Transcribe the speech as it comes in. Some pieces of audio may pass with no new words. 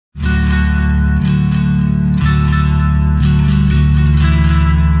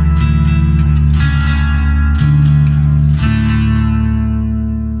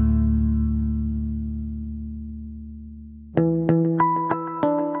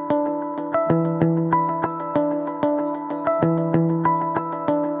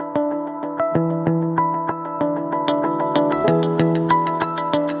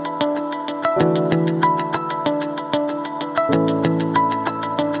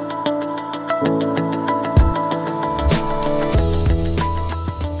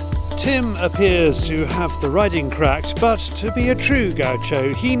Tim appears to have the riding cracked, but to be a true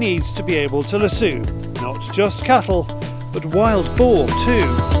gaucho he needs to be able to lassoo, not just cattle, but wild boar too.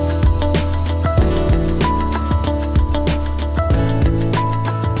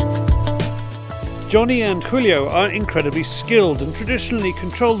 Johnny and Julio are incredibly skilled and traditionally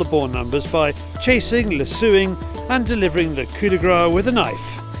control the boar numbers by chasing, lassooing and delivering the coup de grace with a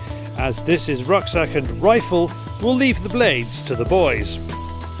knife. As this is Rucksack and Rifle, we'll leave the blades to the boys.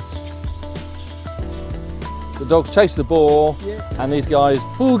 The dogs chase the boar, and these guys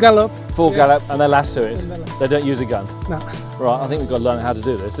full gallop, and they lasso it. They don't use a gun. No. Right, I think we've got to learn how to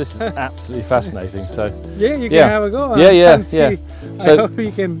do this. This is absolutely fascinating. So yeah, you can have a go. Yeah. So I hope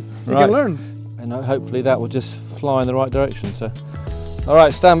you can learn. And hopefully that will just fly in the right direction. So, all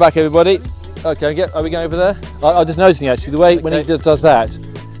right, stand back, everybody. Okay, are we going over there? I'm just noticing actually the way when he does that,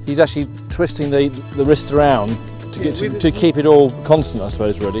 he's actually twisting the wrist around to keep it all constant, I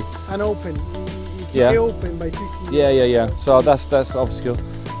suppose, really. And open. Keep it open by twisting. Yeah. So that's obviously,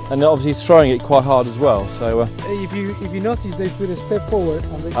 and obviously he's throwing it quite hard as well. So if you notice, they put a step forward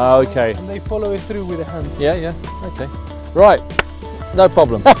and they and they follow it through with a hand. Yeah. Okay. Right. No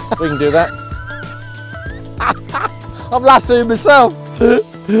problem. We can do that. I've lassoed myself.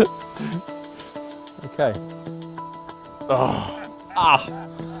 Okay.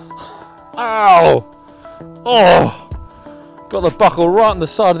 Ow! Oh! Got the buckle right on the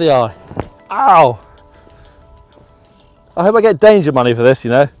side of the eye. Ow! I hope I get danger money for this,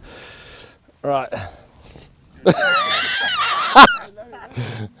 you know. Right.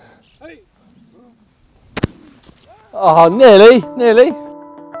 Oh, nearly.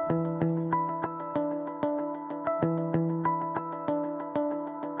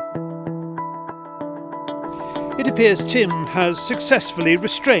 It appears Tim has successfully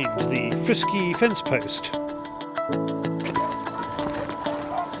restrained the frisky fence post.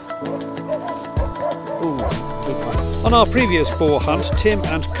 On our previous boar hunt, Tim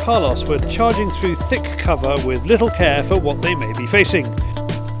and Carlos were charging through thick cover with little care for what they may be facing.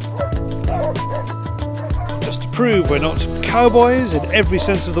 Just to prove we're not cowboys in every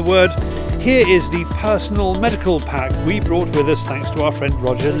sense of the word, here is the personal medical pack we brought with us thanks to our friend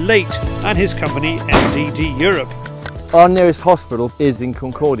Roger Late and his company MDD Europe. Our nearest hospital is in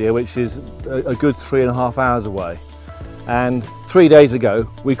Concordia, which is a good 3.5 hours away. And 3 days ago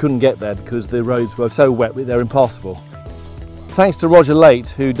we couldn't get there because the roads were so wet they're impassable. Thanks to Roger Late,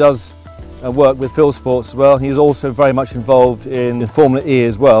 who does work with Field Sports as well. He's also very much involved in Formula E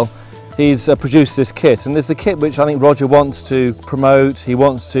as well. He's produced this kit, and this is the kit which I think Roger wants to promote. He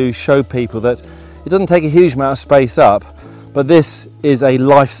wants to show people that it doesn't take a huge amount of space up, but this is a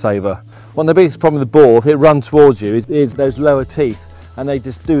lifesaver. One of the biggest problems with the boar, if it runs towards you, is those lower teeth, and they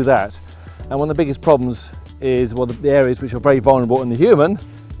just do that. And one of the biggest problems is, well, the areas which are very vulnerable in the human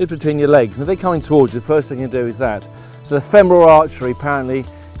is between your legs. And if they're coming towards you, the first thing you do is that. So the femoral artery apparently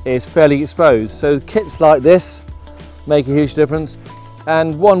is fairly exposed. So kits like this make a huge difference.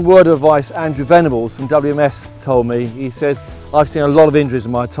 And one word of advice Andrew Venables from WMS told me, he says, I've seen a lot of injuries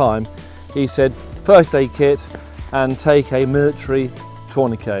in my time. He said, first aid kit and take a military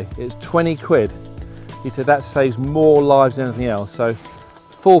tourniquet. It's 20 quid. He said that saves more lives than anything else. So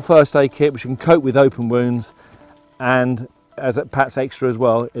full first aid kit which can cope with open wounds, and as at Pat's Extra as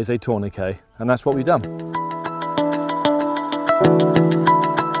well is a tourniquet. And that's what we've done.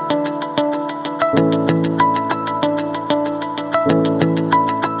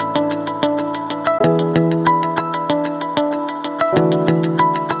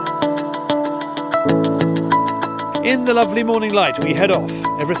 In the lovely morning light we head off.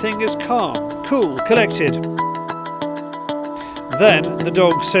 Everything is calm, cool, collected. Then the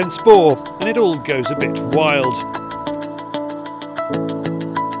dogs sense boar and it all goes a bit wild.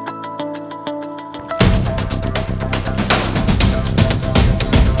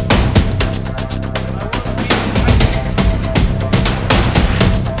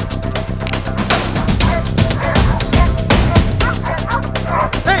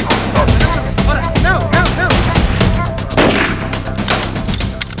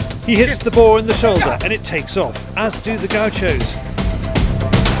 He hits the boar in the shoulder and it takes off, as do the gauchos.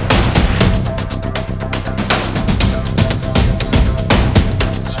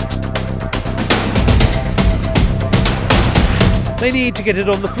 They need to get it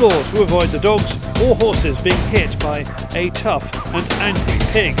on the floor to avoid the dogs or horses being hit by a tough and angry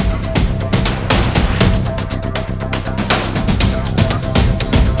pig.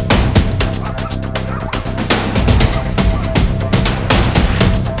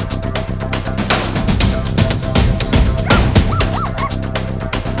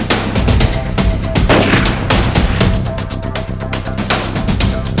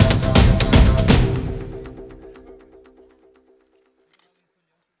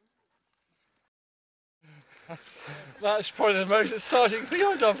 That's probably the most exciting thing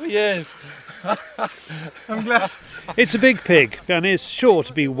I've done for years. I'm glad. It's a big pig and is sure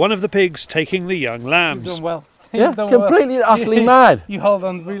to be one of the pigs taking the young lambs. You've done well. Yeah, completely and utterly mad. You hold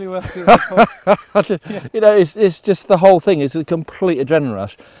on really well to it. You know, it's just the whole thing is a complete adrenaline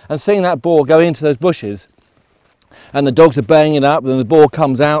rush. And seeing that boar go into those bushes and the dogs are baying it up and the boar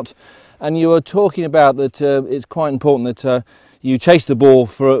comes out, and you were talking about that it's quite important that you chase the boar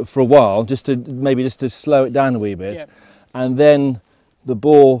for a while, just to slow it down a wee bit, and then the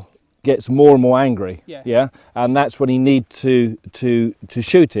boar gets more and more angry, and that's when you need to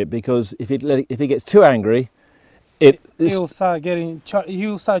shoot it, because if it gets too angry, he'll start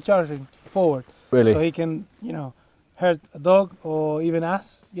charging forward. Really? So he can, you know, hurt a dog or even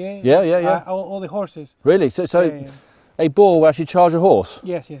us. All the horses. Really? So a boar will actually charge a horse?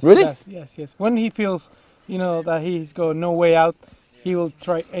 Yes. Really? Yes. When he feels, you know, that he's got no way out, he will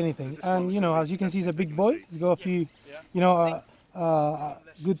try anything. And, you know, as you can see, he's a big boy. He's got a few, you know,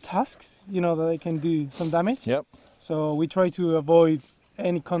 good tusks, you know, that they can do some damage. Yep. So we try to avoid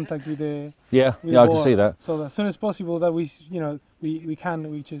any contact with the I can see that. So as soon as possible that we just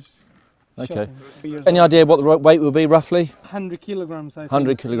okay. Any idea what the weight will be roughly? 100 kilograms, I think.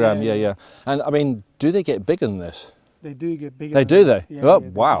 100 kilograms, yeah. And I mean, do they get bigger than this? They do get bigger. They do, they? Yeah, Oh, yeah,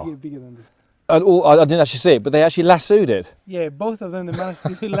 wow. They get bigger than this. And I didn't actually see it, but they actually lassoed it. Yeah, both of them, they managed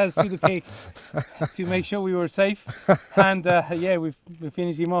to lasso the pig to make sure we were safe. And we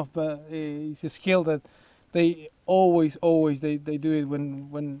finished him off, but it's a skill that they always they do it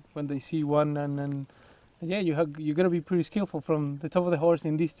when they see one, and you got to be pretty skillful from the top of the horse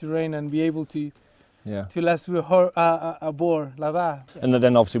in this terrain and be able to lasso a boar like that. Yeah. And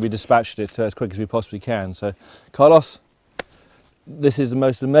then obviously we dispatched it as quick as we possibly can. So, Carlos, this is the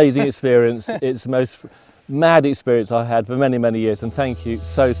most amazing experience. It's the most mad experience I had for many, many years, and thank you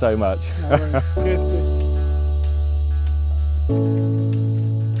so much. No, good.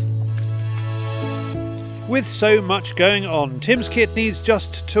 With so much going on, Tim's kit needs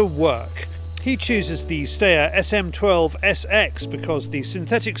just to work. He chooses the Steyr SM12 SX because the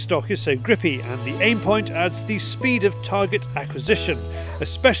synthetic stock is so grippy, and the aim point adds the speed of target acquisition,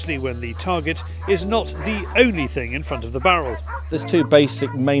 especially when the target is not the only thing in front of the barrel. There's two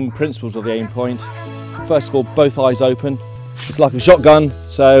basic main principles of the aim point. First of all, both eyes open. It's like a shotgun,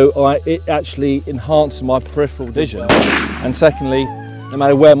 so it actually enhances my peripheral vision. And secondly, no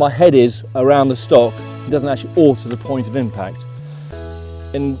matter where my head is around the stock, it doesn't actually alter the point of impact.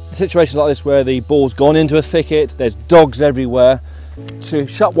 In situations like this where the boar's gone into a thicket, there's dogs everywhere, to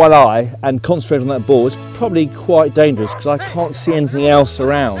shut one eye and concentrate on that boar is probably quite dangerous because I can't see anything else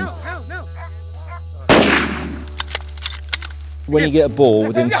around. When you get a boar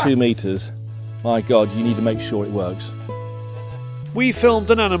within 2 meters, my God, you need to make sure it works. We filmed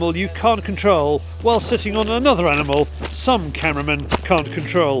an animal you can't control while sitting on another animal some cameramen can't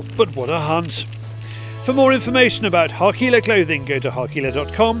control, but what a hunt! For more information about Harkila clothing, go to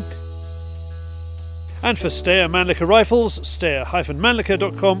harkila.com. And for Steyr Mannlicher rifles,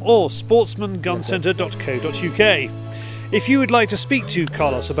 steyr-mannlicher.com or sportsmanguncentre.co.uk. If you would like to speak to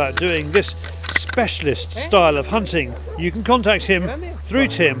Carlos about doing this specialist style of hunting, you can contact him through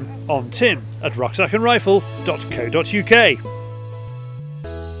Tim on tim@rucksackandrifle.co.uk.